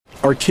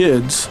Our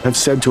kids have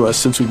said to us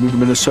since we moved to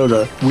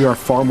Minnesota, we are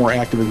far more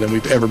active than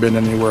we've ever been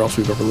anywhere else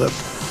we've ever lived.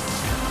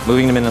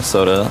 Moving to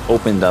Minnesota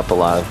opened up a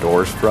lot of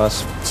doors for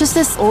us. Just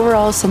this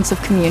overall sense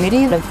of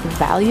community, of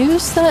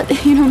values that,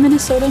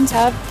 Minnesotans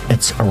have.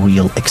 It's a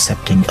real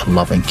accepting,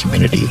 loving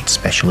community,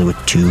 especially with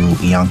 2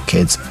 young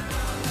kids.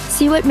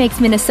 See what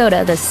makes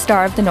Minnesota the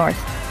star of the North.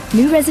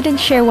 New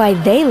residents share why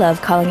they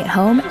love calling it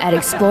home at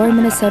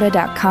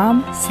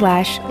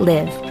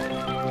exploreminnesota.com/live.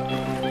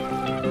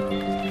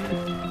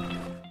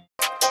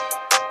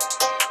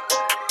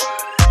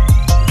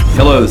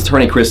 Hello, this is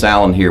Attorney Chris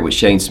Allen here with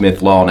Shane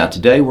Smith Law. Now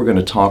today we're going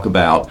to talk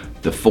about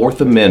the Fourth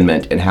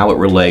Amendment and how it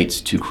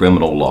relates to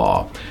criminal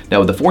law.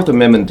 Now the Fourth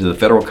Amendment to the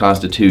Federal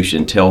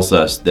Constitution tells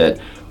us that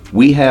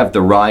we have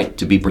the right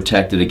to be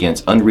protected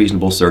against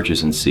unreasonable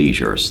searches and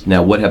seizures.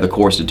 Now what have the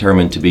courts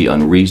determined to be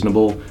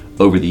unreasonable?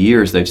 Over the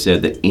years they've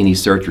said that any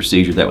search or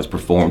seizure that was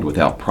performed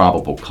without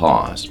probable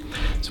cause.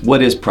 So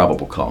what is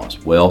probable cause?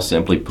 Well,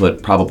 simply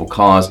put, probable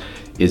cause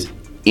is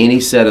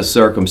any set of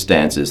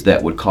circumstances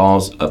that would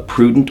cause a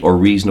prudent or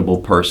reasonable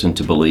person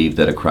to believe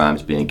that a crime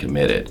is being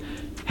committed.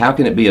 How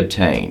can it be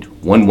obtained?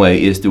 One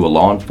way is through a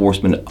law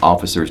enforcement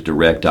officer's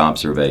direct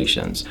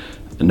observations.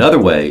 Another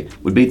way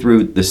would be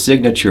through the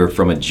signature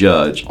from a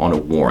judge on a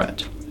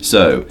warrant.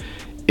 So,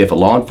 if a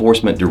law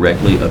enforcement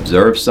directly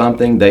observes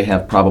something, they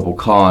have probable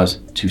cause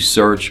to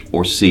search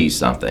or seize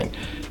something.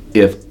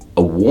 If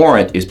a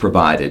warrant is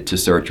provided to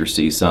search or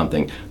seize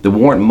something, the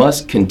warrant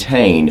must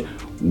contain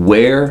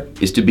where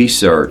is to be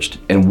searched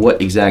and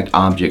what exact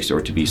objects are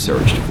to be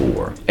searched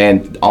for.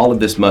 And all of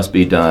this must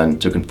be done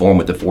to conform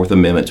with the Fourth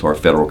Amendment to our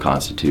federal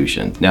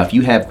Constitution. Now, if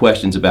you have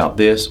questions about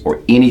this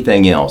or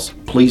anything else,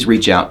 please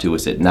reach out to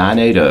us at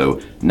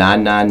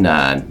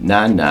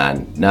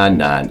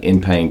 980-999-9999.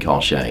 In pain, call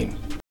Shane.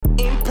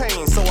 In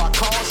pain, so I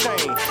call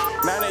Shane.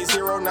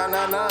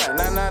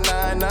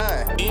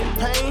 980-999-9999. In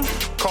pain,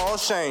 call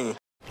Shane.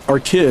 Our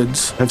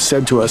kids have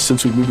said to us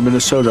since we moved to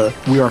Minnesota,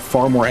 we are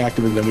far more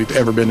active than we've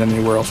ever been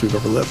anywhere else we've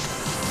ever lived.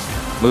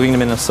 Moving to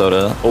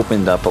Minnesota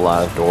opened up a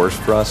lot of doors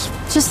for us.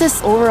 Just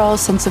this overall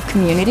sense of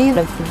community,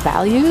 of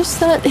values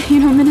that,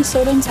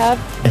 Minnesotans have.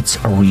 It's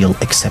a real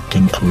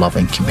accepting,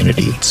 loving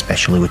community,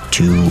 especially with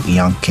 2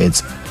 young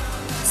kids.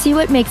 See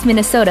what makes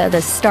Minnesota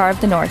the star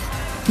of the North.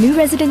 New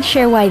residents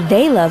share why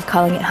they love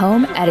calling it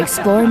home at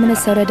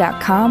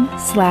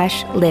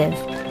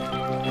exploreminnesota.com/live.